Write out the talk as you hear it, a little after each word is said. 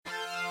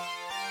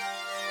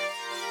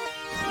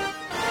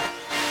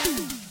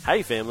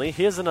Hey family,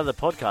 here's another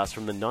podcast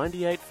from the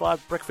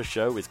 98.5 Breakfast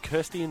Show with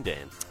Kirsty and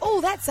Dan. Oh,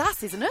 that's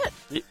us, isn't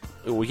it?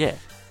 Oh, yeah.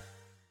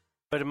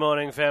 Good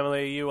morning,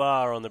 family. You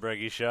are on the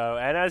Breggy Show.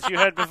 And as you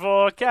heard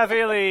before, Kath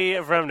Healy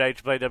from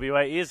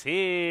NatureplayWA is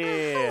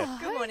here.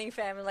 Good morning,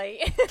 family.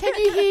 Can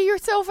you hear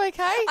yourself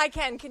okay? I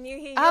can. Can you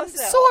hear yourself?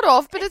 Sort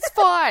of, but it's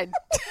fine.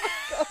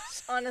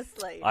 Gosh,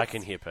 honestly. I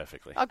can hear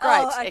perfectly. Oh, great.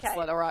 Oh, okay.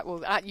 Excellent. All right.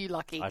 Well, aren't you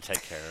lucky? I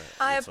take care of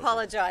it. I It's all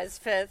apologise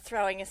for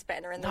throwing a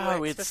spanner in the good. No,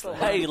 works it's... before.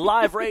 Hey,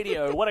 live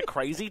radio. What a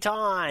crazy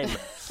time.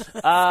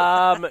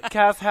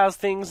 Kath, how's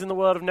things in the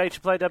world of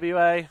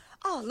NatureplayWA?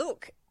 Oh,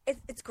 look.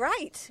 It's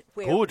great.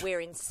 We're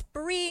in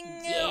spring,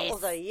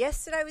 although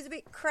yesterday was a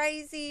bit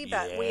crazy,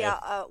 but we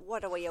are,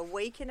 what are we, a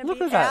week and a Look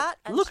bit at that.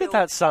 out? Look at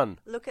that sun.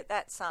 Look at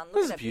that sun. This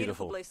Look is at that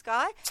beautiful beautiful. blue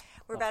sky.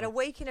 We're about a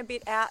week and a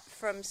bit out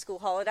from school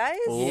holidays.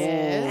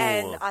 Yes.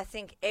 And I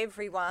think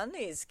everyone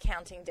is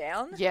counting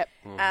down. Yep.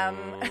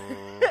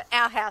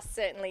 Our house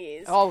certainly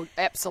is. Oh,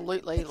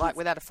 absolutely. Like,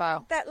 without a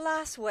fail. That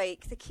last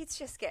week, the kids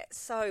just get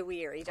so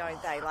weary,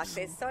 don't they? Like,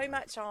 there's so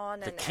much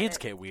on. The kids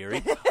get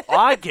weary.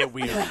 I get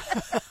weary.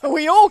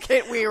 We all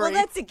get weary. Well,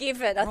 that's a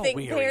given. I Not think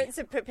weary. parents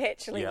are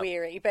perpetually Yep.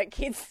 weary, but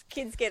kids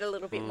get a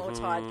little bit more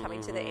tired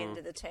coming to the end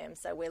of the term,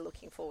 so we're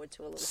looking forward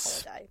to a little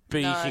holiday.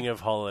 Speaking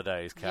of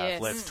holidays, Kath,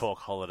 Yes. let's talk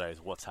holidays.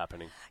 What's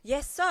happening?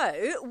 Yes,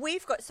 so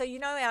we've got,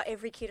 our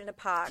Every Kid in a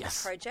Park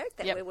Yes. project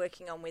that Yep. we're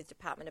working on with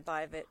Department of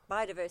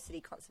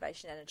Biodiversity,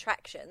 Conservation and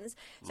Attractions.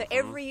 So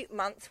every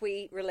month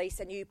we release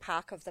a new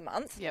Park of the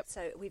Month. Yep.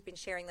 So we've been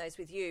sharing those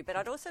with you. But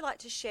I'd also like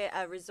to share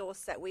a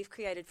resource that we've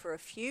created for a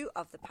few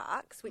of the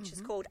parks, which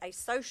is called A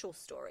Social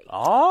Story.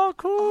 Oh,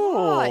 cool.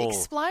 Oh,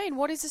 explain.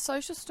 What is a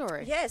social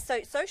story? Yeah,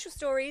 so social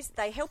stories,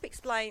 they help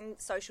explain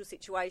social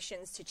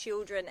situations to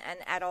children and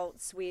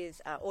adults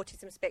with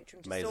autism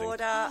spectrum Amazing.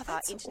 disorder,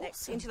 that's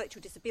awesome.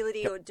 intellectual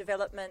disability or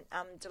development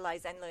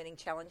delays and learning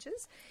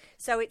challenges.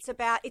 So it's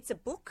a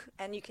book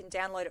and you can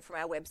download it from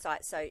our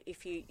website. So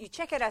if you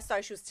check out our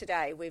socials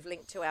today, we've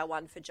linked to our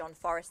one for John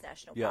Forest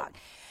National Yep. Park.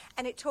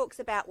 And it talks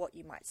about what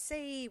you might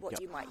see, what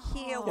you might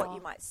hear, what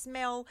you might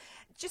smell,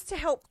 just to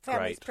help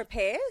families Great.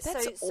 prepare.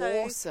 That's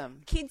so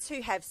awesome. Kids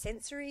who have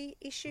sensory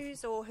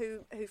issues or who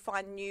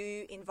find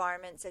new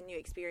environments and new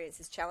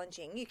experiences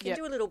challenging, you can Yep.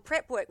 do a little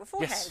prep work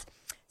beforehand. Yes.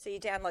 So you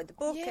download the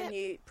book Yep. and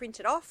you print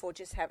it off or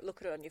just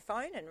look at it on your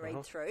phone and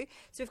read through.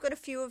 So we've got a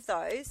few of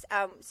those.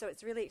 So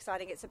it's really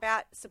exciting. It's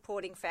about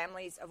supporting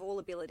families of all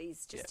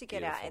abilities just to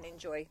get out beautiful. and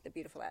enjoy the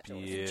beautiful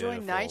outdoors. Enjoy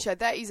nature.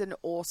 That is an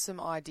awesome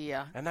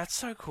idea. And that's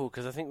so cool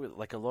because I think with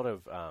like a lot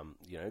of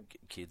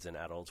kids and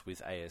adults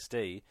with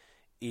ASD,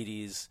 it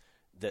is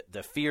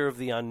the fear of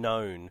the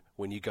unknown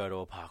when you go to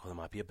a park. Well,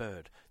 there might be a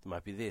bird, there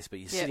might be this, but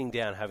you're sitting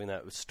down having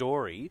that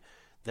story.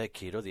 The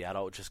kid or the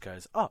adult just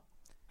goes, "Oh,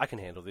 I can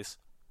handle this.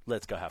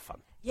 Let's go have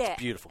fun." Yeah.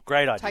 It's beautiful.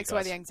 Great idea. Takes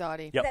away the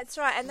anxiety. Yep. That's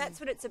right, and that's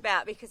what it's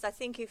about, because I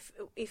think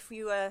if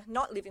you are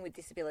not living with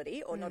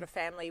disability or not a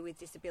family with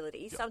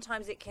disability,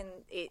 sometimes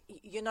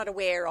you're not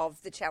aware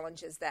of the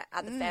challenges that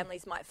other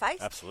families might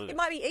face. Absolutely. It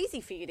might be easy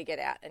for you to get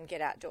out and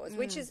get outdoors,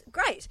 which is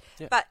great,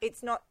 but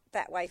it's not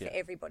that way for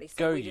everybody. So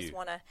Go we you. just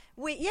want to,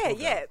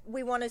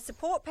 we want to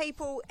support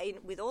people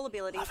with all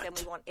abilities, and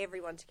we want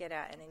everyone to get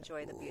out and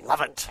enjoy the beautiful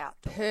outdoors.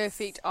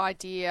 Perfect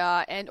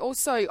idea. And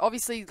also,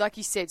 obviously, like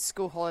you said,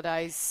 school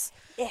holidays.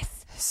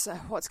 Yes. So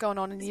what's going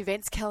on in the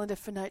events calendar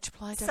for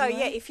NatureplayWA? So,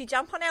 if you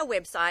jump on our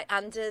website,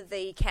 under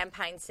the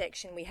campaign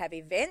section, we have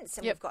events,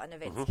 and we've got an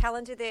events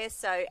calendar there.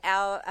 So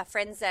our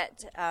friends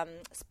at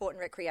Sport and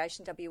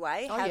Recreation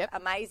WA have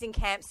amazing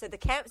camps. So the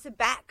camps are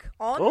back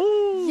on.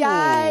 Ooh.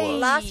 Yay!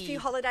 Last few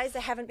holidays, they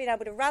haven't been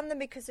able to run them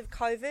because of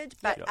COVID,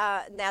 but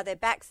now they're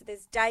back. So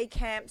there's day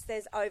camps,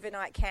 there's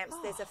overnight camps,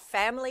 there's a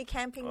family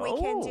camping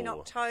weekend in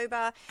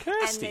October,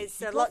 Kirsty, and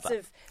there's lots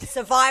of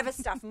survivor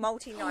stuff,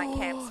 multi-night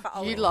camps for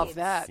older You love kids.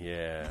 that.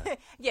 Yeah.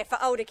 Yeah, for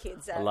older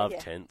kids. I love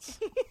tents.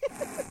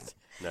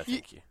 No,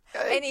 thank you.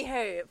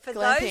 Anywho, for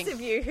Glamping. those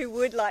of you who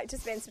would like to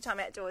spend some time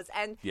outdoors,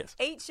 and Yes.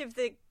 each of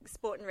the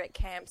sport and rec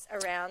camps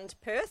around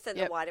Perth and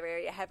the wider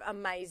area have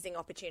amazing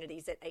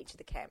opportunities at each of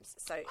the camps.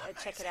 So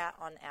check it out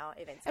on our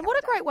events. And what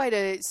a calendar. great way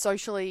to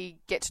socially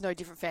get to know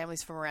different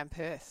families from around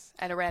Perth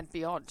and around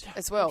beyond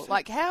as well.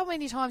 Like, how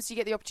many times do you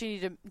get the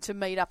opportunity to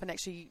meet up and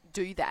actually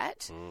do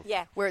that?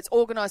 Yeah. Where it's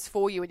organised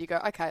for you and you go,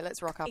 okay,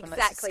 let's rock up and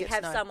let's Exactly. get to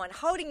Have know. someone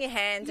holding your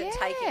hand and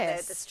taking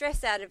Yes. the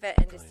stress out of it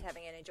and just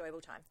having an enjoyable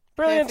time.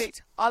 Brilliant.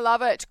 Perfect. I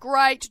love it.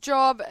 Great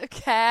job,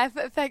 Kath.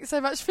 Thanks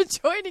so much for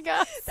joining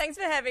us. Thanks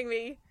for having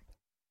me.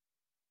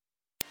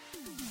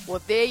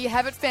 Well, there you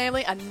have it,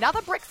 family.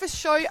 Another Breakfast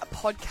Show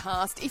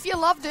podcast. If you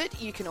loved it,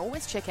 you can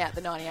always check out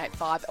the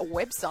 98.5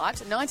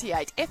 website,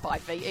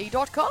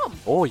 98five.com.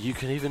 Or you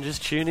can even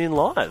just tune in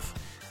live.